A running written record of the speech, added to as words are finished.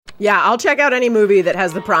Yeah, I'll check out any movie that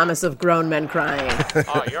has the promise of grown men crying.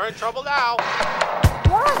 Oh, you're in trouble now.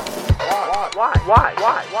 Why?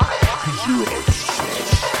 'Cause you're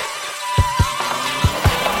obsessed.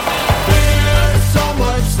 There's so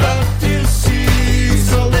much stuff to see,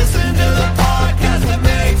 so listen to the podcast that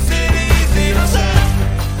makes it easy to say.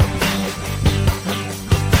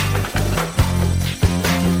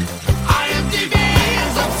 IMDb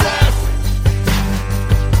is obsessed.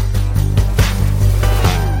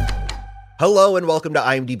 Hello and welcome to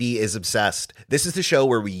IMDb is Obsessed. This is the show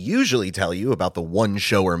where we usually tell you about the one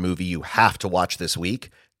show or movie you have to watch this week.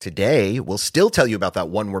 Today, we'll still tell you about that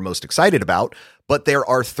one we're most excited about, but there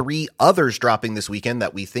are 3 others dropping this weekend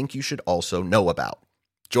that we think you should also know about.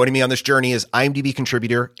 Joining me on this journey is IMDb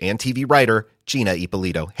contributor and TV writer, Gina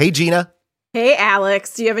Ippolito. Hey, Gina. Hey,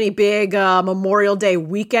 Alex, do you have any big Memorial Day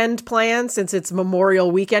weekend plans since it's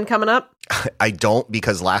Memorial Weekend coming up? I don't,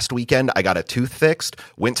 because last weekend I got a tooth fixed,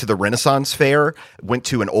 went to the Renaissance Fair, went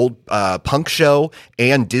to an old punk show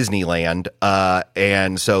and Disneyland.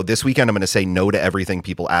 And so this weekend I'm going to say no to everything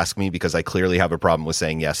people ask me because I clearly have a problem with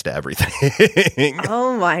saying yes to everything.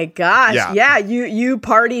 Oh my gosh. Yeah, you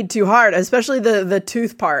partied too hard, especially the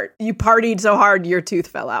tooth part. You partied so hard your tooth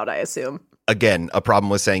fell out, I assume. Again, a problem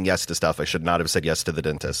with saying yes to stuff. I should not have said yes to the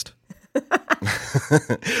dentist.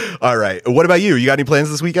 All right. What about you? You got any plans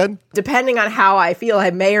this weekend? Depending on how I feel,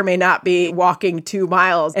 I may or may not be walking 2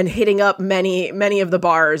 miles and hitting up many of the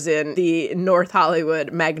bars in the North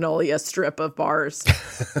Hollywood Magnolia strip of bars.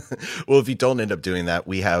 Well, if you don't end up doing that,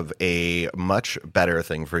 we have a much better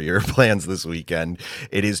thing for your plans this weekend.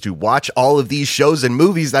 It is to watch all of these shows and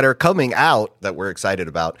movies that are coming out that we're excited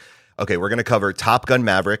about. Okay, we're going to cover Top Gun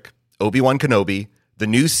Maverick, Obi-Wan Kenobi, the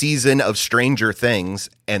new season of Stranger Things,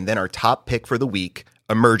 and then our top pick for the week,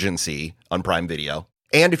 Emergency, on Prime Video.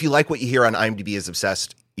 And if you like what you hear on IMDb is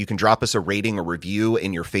Obsessed, you can drop us a rating or review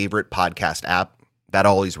in your favorite podcast app. That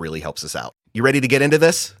always really helps us out. You ready to get into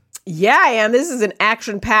this? Yeah, I am. This is an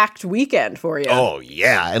action-packed weekend for you. Oh,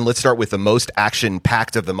 yeah. And let's start with the most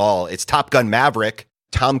action-packed of them all. It's Top Gun Maverick.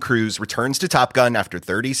 Tom Cruise returns to Top Gun after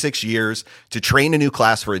 36 years to train a new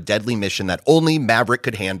class for a deadly mission that only Maverick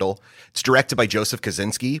could handle. It's directed by Joseph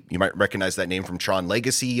Kosinski. You might recognize that name from Tron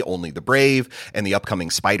Legacy, Only the Brave, and the upcoming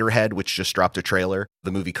Spiderhead, which just dropped a trailer.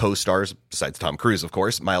 The movie co-stars, besides Tom Cruise, of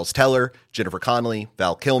course, Miles Teller, Jennifer Connelly,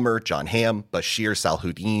 Val Kilmer, John Hamm, Bashir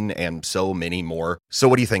Salhuddin, and so many more. So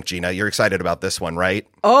what do you think, Gina? You're excited about this one, right?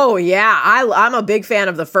 Oh, yeah. I'm a big fan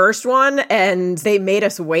of the first one, and they made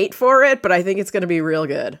us wait for it, but I think it's going to be real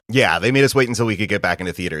good. Yeah, they made us wait until we could get back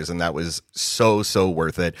into theaters, and that was so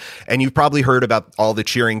worth it. And you've probably heard about all the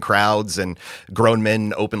cheering crowds and grown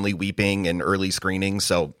men openly weeping in early screenings.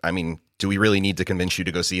 So, I mean, do we really need to convince you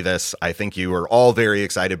to go see this? I think you are all very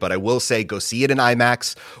excited, but I will say go see it in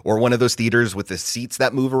IMAX or one of those theaters with the seats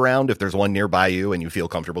that move around. If there's one nearby you and you feel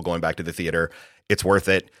comfortable going back to the theater, it's worth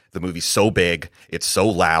it. The movie's so big, it's so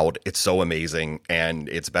loud, it's so amazing, and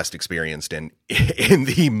it's best experienced in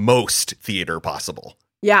the most theater possible.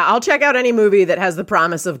 Yeah, I'll check out any movie that has the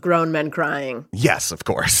promise of grown men crying. Yes, of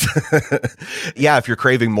course. Yeah, if you're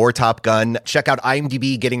craving more Top Gun, check out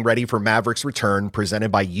IMDb Getting Ready for Maverick's Return,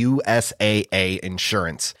 presented by USAA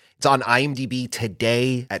Insurance. It's on IMDb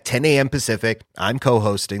today at 10 a.m. Pacific. I'm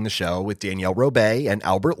co-hosting the show with Danielle Robay and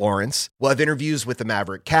Albert Lawrence. We'll have interviews with the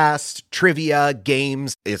Maverick cast, trivia,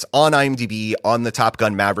 games. It's on IMDb, on the Top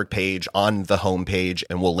Gun Maverick page, on the homepage,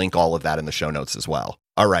 and we'll link all of that in the show notes as well.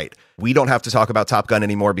 All right, we don't have to talk about Top Gun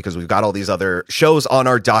anymore because we've got all these other shows on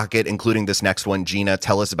our docket, including this next one. Gina,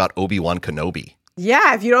 tell us about Obi-Wan Kenobi.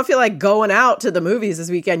 Yeah, if you don't feel like going out to the movies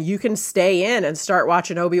this weekend, you can stay in and start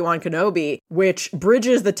watching Obi-Wan Kenobi, which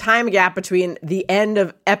bridges the time gap between the end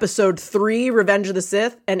of Episode 3, Revenge of the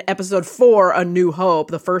Sith, and Episode 4, A New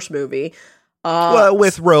Hope, the first movie. Well,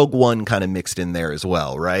 with Rogue One kind of mixed in there as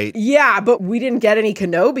well, right? Yeah, but we didn't get any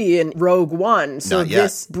Kenobi in Rogue One. So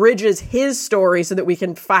this bridges his story so that we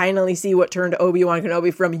can finally see what turned Obi-Wan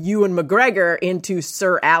Kenobi from Ewan McGregor into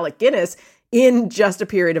Sir Alec Guinness in just a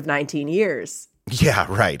period of 19 years. Yeah,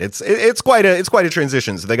 right. It's quite a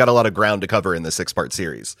transition. So they got a lot of ground to cover in the 6-part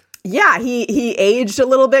series. Yeah, he aged a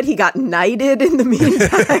little bit. He got knighted in the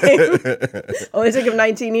meantime. Only took him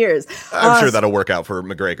 19 years. I'm sure that'll work out for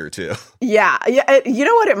McGregor, too. Yeah. You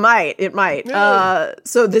know what? It might. Yeah.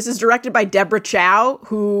 So this is directed by Deborah Chow,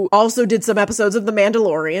 who also did some episodes of The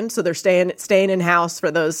Mandalorian. So they're staying in-house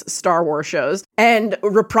for those Star Wars shows. And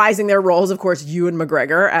reprising their roles, of course, Ewan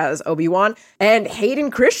McGregor as Obi-Wan. And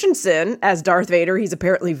Hayden Christensen as Darth Vader. He's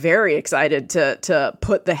apparently very excited to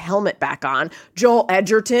put the helmet back on. Joel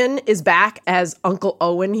Edgerton Flynn is back as Uncle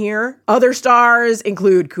Owen here. Other stars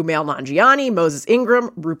include Kumail Nanjiani, Moses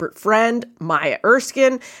Ingram, Rupert Friend, Maya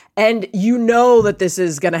Erskine, and you know that this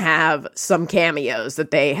is going to have some cameos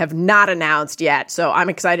that they have not announced yet, so I'm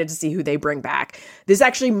excited to see who they bring back. This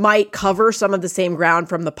actually might cover some of the same ground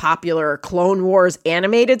from the popular Clone Wars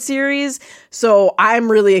animated series, so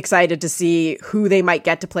I'm really excited to see who they might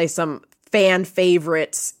get to play some fan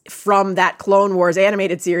favorites from that Clone Wars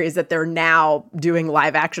animated series that they're now doing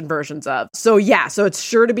live action versions of. So yeah, so it's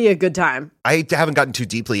sure to be a good time. I haven't gotten too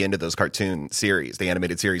deeply into those cartoon series, the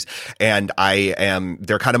animated series, and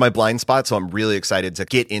they're kind of my blind spot, so I'm really excited to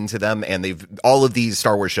get into them. And all of these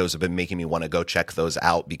Star Wars shows have been making me want to go check those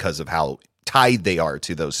out because of how tied they are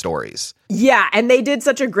to those stories. Yeah, and they did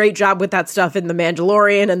such a great job with that stuff in The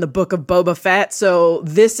Mandalorian and the Book of Boba Fett, so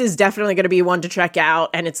this is definitely going to be one to check out,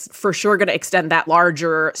 and it's for sure going to extend that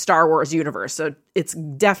larger Star Wars universe, so it's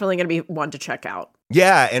definitely going to be one to check out.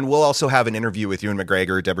 Yeah, and we'll also have an interview with Ewan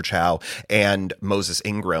McGregor, Deborah Chow, and Moses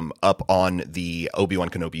Ingram up on the Obi-Wan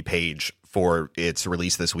Kenobi page for its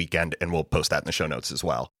release this weekend, and we'll post that in the show notes as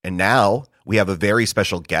well. And now we have a very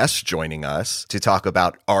special guest joining us to talk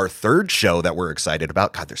about our third show that we're excited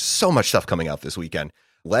about. God, there's so much stuff coming out this weekend.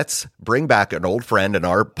 Let's bring back an old friend and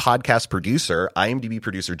our podcast producer, IMDb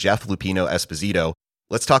producer Jeff Lupino Esposito.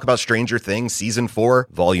 Let's talk about Stranger Things Season 4,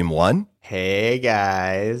 Volume 1. Hey,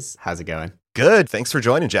 guys. How's it going? Good. Thanks for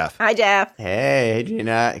joining, Jeff. Hi, Jeff. Hey,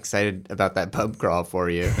 Gina. Excited about that pub crawl for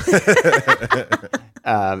you.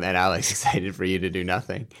 And Alex, excited for you to do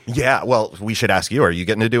nothing. Yeah, well, we should ask you, are you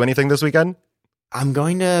getting to do anything this weekend? I'm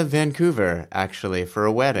going to Vancouver, actually, for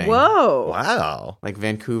a wedding. Whoa. Wow. Like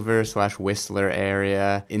Vancouver/Whistler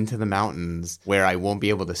area, into the mountains, where I won't be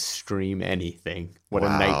able to stream anything. What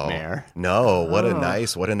Wow. a nightmare. No, what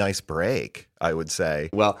a nice break, I would say.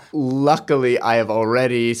 Well, luckily, I have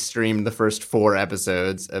already streamed the first 4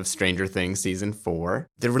 episodes of Stranger Things Season 4.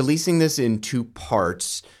 They're releasing this in 2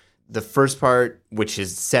 parts. The first part, which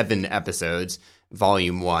is 7 episodes,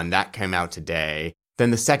 Volume 1, that came out today.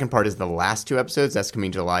 Then the second part is the last 2 episodes. That's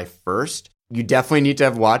coming July 1st. You definitely need to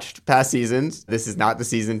have watched past seasons. This is not the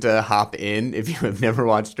season to hop in if you have never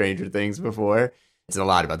watched Stranger Things before. It's a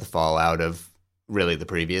lot about the fallout of really the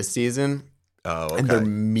previous season. Oh, okay. And they're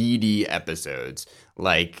meaty episodes.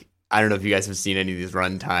 Like, I don't know if you guys have seen any of these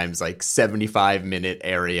run times, like 75-minute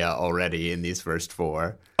area already in these first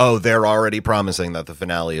 4. Oh, they're already promising that the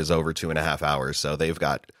finale is over 2.5 hours, so they've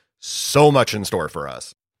got so much in store for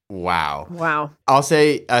us. Wow. I'll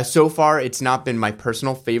say, so far, it's not been my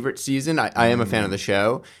personal favorite season. I am a fan of the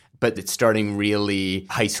show, but it's starting really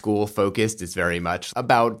high school focused. It's very much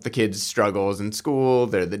about the kids' struggles in school.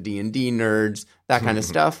 They're the D&D nerds, that kind of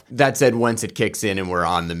stuff. That said, once it kicks in and we're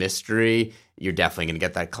on the mystery, you're definitely going to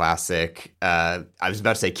get that classic, I was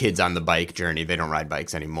about to say kids on the bike journey. They don't ride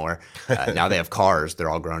bikes anymore. Now they have cars.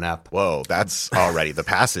 They're all grown up. Whoa, that's already, the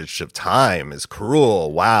passage of time is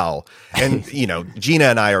cruel. Wow. And, you know, Gina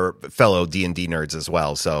and I are fellow D&D nerds as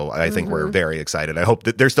well, so I think we're very excited. I hope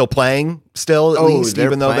that they're still playing at least, they're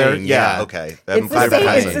even though playing, yeah, yeah. okay. It's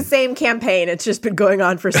the same campaign. It's just been going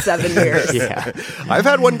on for 7 years. Yeah. I've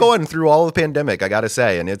had one going through all of the pandemic, I got to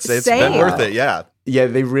say, and it's been Same. worth it, yeah. Yeah,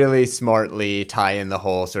 they really smartly tie in the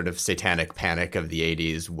whole sort of satanic panic of the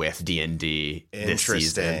 80s with D&D this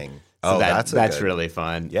season. Interesting. So that's that's really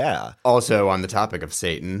fun. Yeah. Also, on the topic of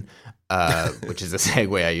Satan, which is a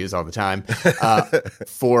segue I use all the time,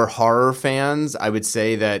 for horror fans, I would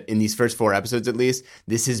say that in these first 4 episodes, at least,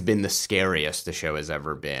 this has been the scariest the show has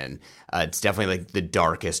ever been. It's definitely like the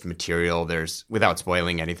darkest material. There's, without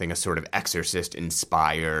spoiling anything, a sort of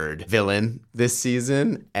Exorcist-inspired villain this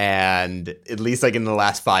season. And at least like in the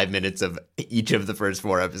last 5 minutes of each of the first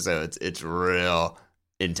 4 episodes, it's real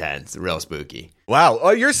intense, real spooky. Wow.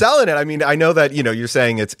 Oh, you're selling it. I mean, I know that, you're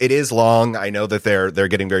saying it is long. I know that they're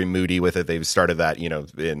getting very moody with it. They've started that,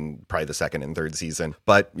 in probably the 2nd and 3rd season,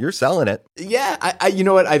 but you're selling it. Yeah. I you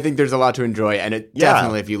know what? I think there's a lot to enjoy. And it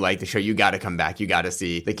definitely, if you like the show, you got to come back. You got to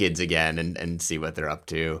see the kids again and see what they're up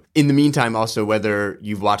to. In the meantime, also, whether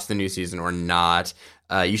you've watched the new season or not,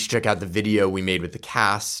 you should check out the video we made with the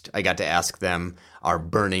cast. I got to ask them our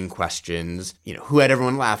burning questions. Who had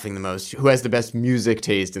everyone laughing the most? Who has the best music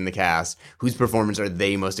taste in the cast? Whose performance are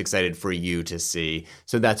they most excited for you to see?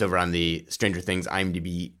 So that's over on the Stranger Things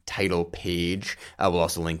IMDb title page. We'll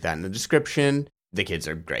also link that in the description. The kids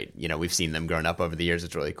are great. We've seen them growing up over the years.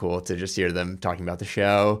 It's really cool to just hear them talking about the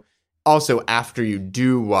show. Also, after you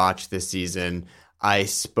do watch this season, I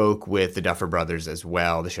spoke with the Duffer Brothers as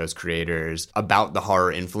well, the show's creators, about the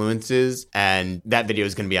horror influences. And that video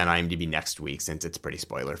is going to be on IMDb next week since it's pretty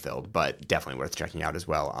spoiler filled, but definitely worth checking out as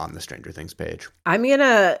well on the Stranger Things page. I'm going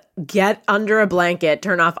to get under a blanket,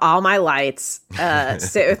 turn off all my lights,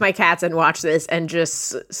 sit with my cats and watch this and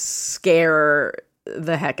just scare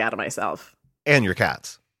the heck out of myself. And your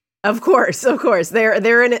cats. Of course.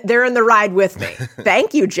 They're in the ride with me.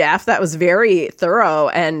 Thank you, Jeff. That was very thorough,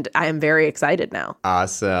 and I am very excited now.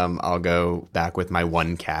 Awesome. I'll go back with my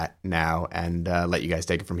one cat now and let you guys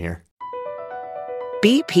take it from here.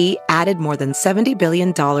 BP added more than $70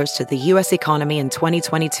 billion to the U.S. economy in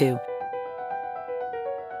 2022.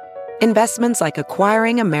 Investments like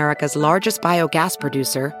acquiring America's largest biogas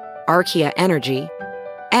producer, Archaea Energy,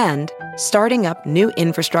 and starting up new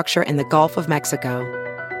infrastructure in the Gulf of Mexico.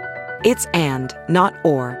 It's and, not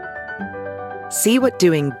or. See what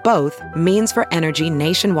doing both means for energy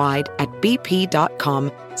nationwide at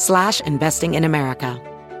bp.com/investing in America.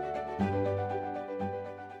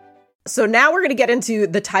 So now we're going to get into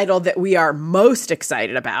the title that we are most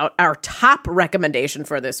excited about, our top recommendation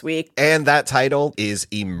for this week. And that title is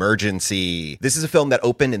Emergency. This is a film that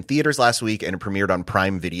opened in theaters last week and premiered on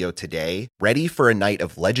Prime Video today. Ready for a night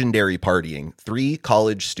of legendary partying, 3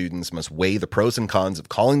 college students must weigh the pros and cons of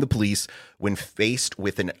calling the police when faced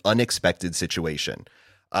with an unexpected situation.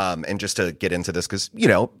 And just to get into this, because,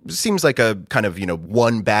 it seems like a kind of,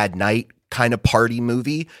 one bad night kind of party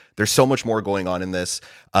movie. There's so much more going on in this.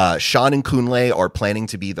 Sean and Kunle are planning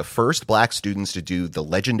to be the first Black students to do the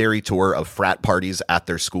legendary tour of frat parties at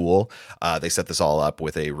their school. They set this all up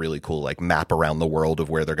with a really cool map around the world of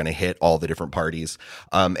where they're going to hit all the different parties.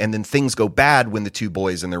 And then things go bad when the 2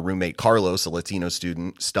 boys and their roommate Carlos, a Latino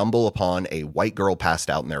student, stumble upon a white girl passed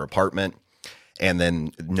out in their apartment. And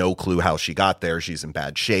then no clue how she got there. She's in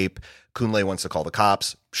bad shape. Kunle wants to call the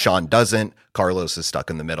cops. Sean doesn't. Carlos is stuck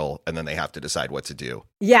in the middle, and then they have to decide what to do.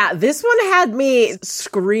 Yeah, this one had me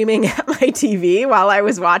screaming at my TV while I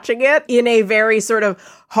was watching it in a very sort of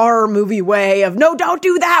horror movie way of, no, don't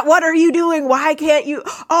do that. What are you doing? Why can't you?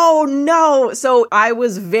 Oh, no. So I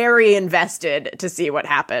was very invested to see what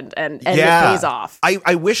happened, and it pays off.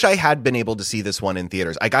 I wish I had been able to see this one in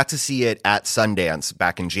theaters. I got to see it at Sundance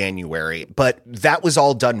back in January, but that was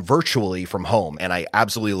all done virtually from home, and I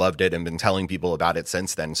absolutely loved it and been telling people about it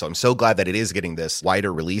since then. So I'm so glad that it is getting this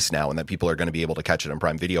wider release now and that people are going to be able to catch it on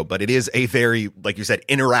Prime Video. But it is a very, like you said,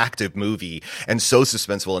 interactive movie and so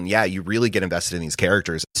suspenseful. And yeah, you really get invested in these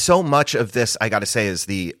characters. So much of this, I got to say, is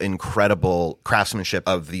the incredible craftsmanship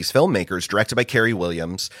of these filmmakers, directed by Carey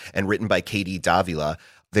Williams and written by Katie Davila.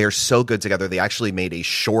 They're so good together. They actually made a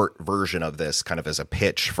short version of this kind of as a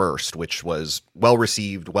pitch first, which was well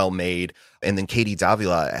received, well made. And then Katie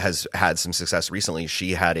Davila has had some success recently.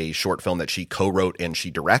 She had a short film that she co-wrote and she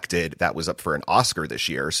directed that was up for an Oscar this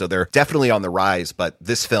year. So they're definitely on the rise, but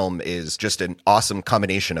this film is just an awesome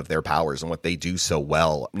combination of their powers and what they do so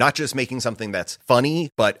well. Not just making something that's funny,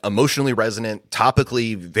 but emotionally resonant,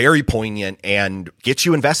 topically very poignant, and gets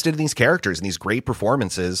you invested in these characters and these great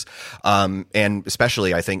performances. And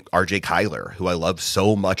especially, I think, RJ Kyler, who I love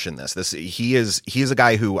so much in this. He is a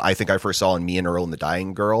guy who I think I first saw in Me and Earl and the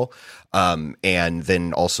Dying Girl. And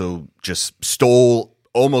then also just stole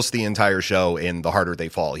almost the entire show in The Harder They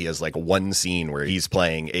Fall. He has one scene where he's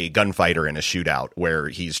playing a gunfighter in a shootout where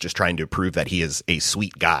he's just trying to prove that he is a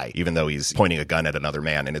sweet guy, even though he's pointing a gun at another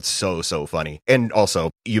man. And it's so, so funny. And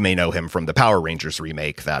also, you may know him from the Power Rangers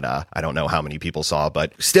remake that I don't know how many people saw,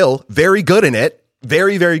 but still very good in it.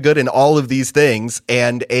 Very, very good in all of these things,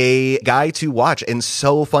 and a guy to watch, and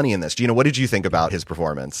so funny in this. Gina, what did you think about his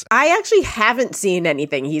performance? I actually haven't seen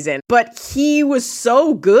anything he's in, but he was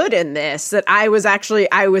so good in this that I was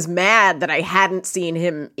mad that I hadn't seen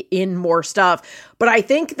him in more stuff. But I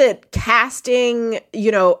think that casting,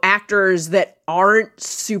 actors that aren't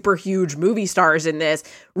super huge movie stars in this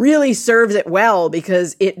really serves it well,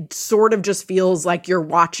 because it sort of just feels like you're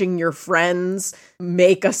watching your friends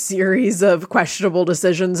make a series of questionable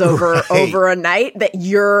decisions over a night that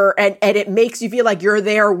and it makes you feel like you're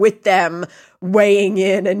there with them, weighing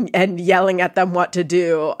in and yelling at them what to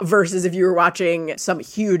do, versus if you were watching some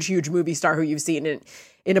huge movie star who you've seen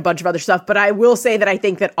in a bunch of other stuff. But I will say that I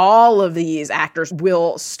think that all of these actors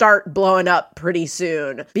will start blowing up pretty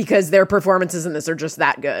soon because their performances in this are just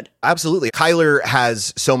that good. Absolutely. Kyler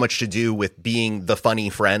has so much to do with being the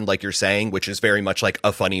funny friend, like you're saying, which is very much like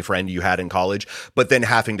a funny friend you had in college, but then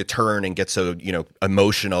having to turn and get so,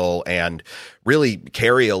 emotional and really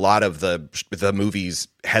carry a lot of the movie's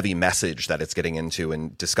heavy message that it's getting into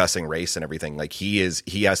and discussing race and everything. He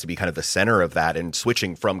has to be kind of the center of that and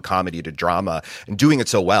switching from comedy to drama and doing it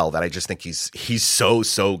so well that I just think he's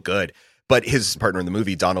so good. But his partner in the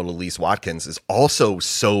movie, Donald Elise Watkins, is also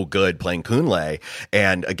so good playing Kunle.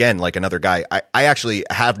 And again, like another guy, I actually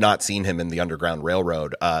have not seen him in the Underground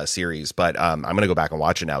Railroad series, but I'm going to go back and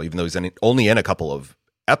watch it now, even though he's only in a couple of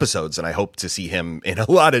episodes. And I hope to see him in a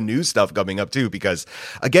lot of new stuff coming up too, because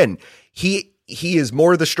again, he is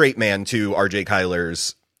more the straight man to RJ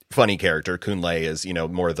Kyler's funny character. Kunle is,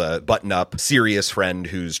 more the button-up, serious friend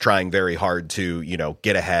who's trying very hard to,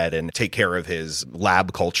 get ahead and take care of his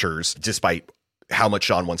lab cultures, despite how much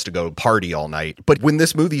Sean wants to go party all night. But when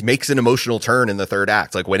this movie makes an emotional turn in the third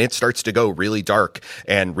act, like when it starts to go really dark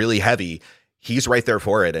and really heavy, he's right there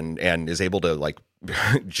for it and is able to like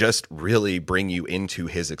just really bring you into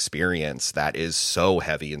his experience that is so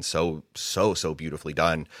heavy and so beautifully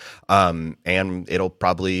done. And it'll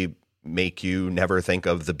probably make you never think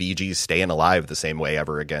of the Bee Gees staying alive the same way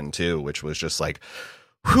ever again too, which was just like,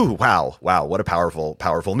 whew, wow, what a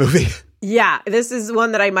powerful movie. Yeah, this is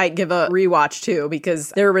one that I might give a rewatch too, because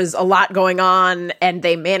there was a lot going on and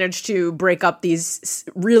they managed to break up these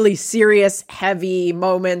really serious, heavy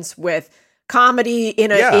moments with comedy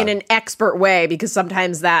in an expert way, because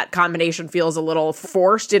sometimes that combination feels a little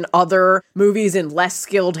forced in other movies in less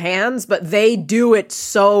skilled hands, but they do it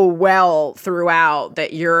so well throughout that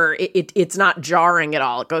it's not jarring at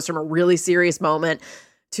all. It goes from a really serious moment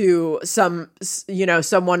to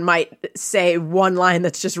someone might say one line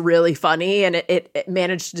that's just really funny, and it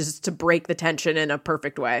managed just to break the tension in a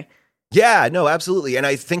perfect way. Yeah, no, absolutely. And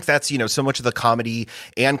I think that's, so much of the comedy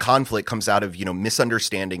and conflict comes out of,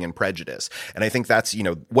 misunderstanding and prejudice. And I think that's,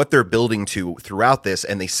 what they're building to throughout this.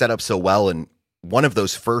 And they set up so well in one of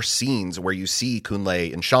those first scenes where you see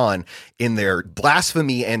Kunle and Sean in their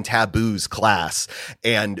blasphemy and taboos class.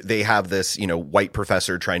 And they have this, white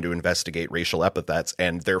professor trying to investigate racial epithets,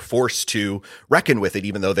 and they're forced to reckon with it,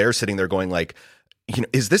 even though they're sitting there going like,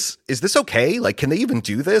 is this okay? Like, can they even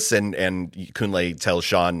do this? And Kunle tells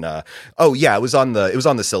Sean, oh yeah, it was on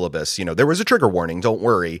the syllabus. There was a trigger warning. Don't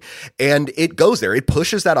worry. And it goes there. It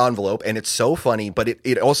pushes that envelope, and it's so funny. But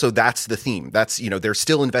it also, that's the theme. That's they're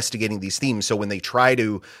still investigating these themes. So when they try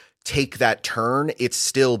to take that turn, it's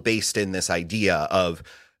still based in this idea of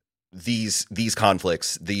these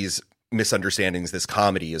conflicts, these misunderstandings. This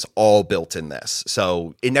comedy is all built in this,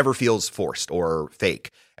 so it never feels forced or fake.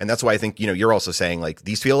 And that's why I think, you're also saying like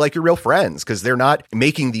these feel like your real friends, because they're not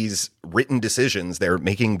making these written decisions. They're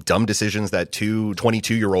making dumb decisions that two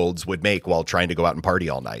 22-year-olds would make while trying to go out and party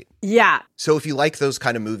all night. Yeah. So if you like those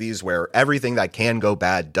kind of movies where everything that can go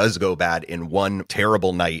bad does go bad in one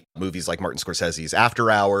terrible night, movies like Martin Scorsese's After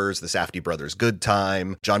Hours, the Safdie Brothers' Good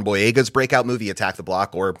Time, John Boyega's breakout movie Attack the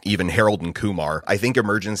Block, or even Harold and Kumar, I think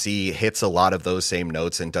Emergency hits a lot of those same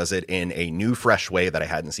notes and does it in a new, fresh way that I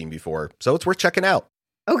hadn't seen before. So it's worth checking out.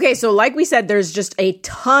 Okay, so like we said, there's just a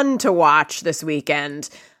ton to watch this weekend.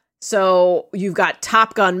 So you've got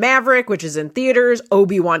Top Gun Maverick, which is in theaters,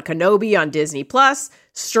 Obi-Wan Kenobi on Disney+,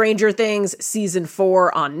 Stranger Things Season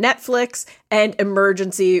 4 on Netflix, and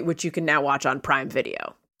Emergency, which you can now watch on Prime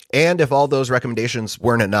Video. And if all those recommendations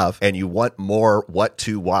weren't enough and you want more what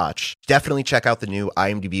to watch, definitely check out the new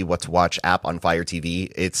IMDb What to Watch app on Fire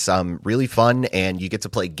TV. It's really fun, and you get to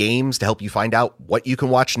play games to help you find out what you can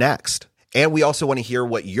watch next. And we also want to hear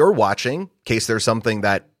what you're watching, in case there's something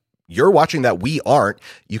that you're watching that we aren't.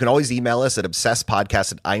 You can always email us at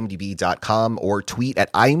obsessedpodcast@imdb.com or tweet at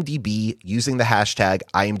IMDb using the hashtag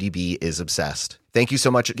IMDbIsObsessed. Thank you so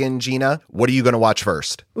much again, Gina. What are you going to watch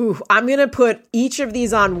first? Ooh, I'm going to put each of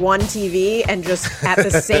these on one TV and just at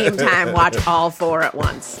the same time watch all four at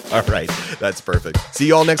once. All right. That's perfect. See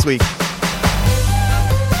you all next week.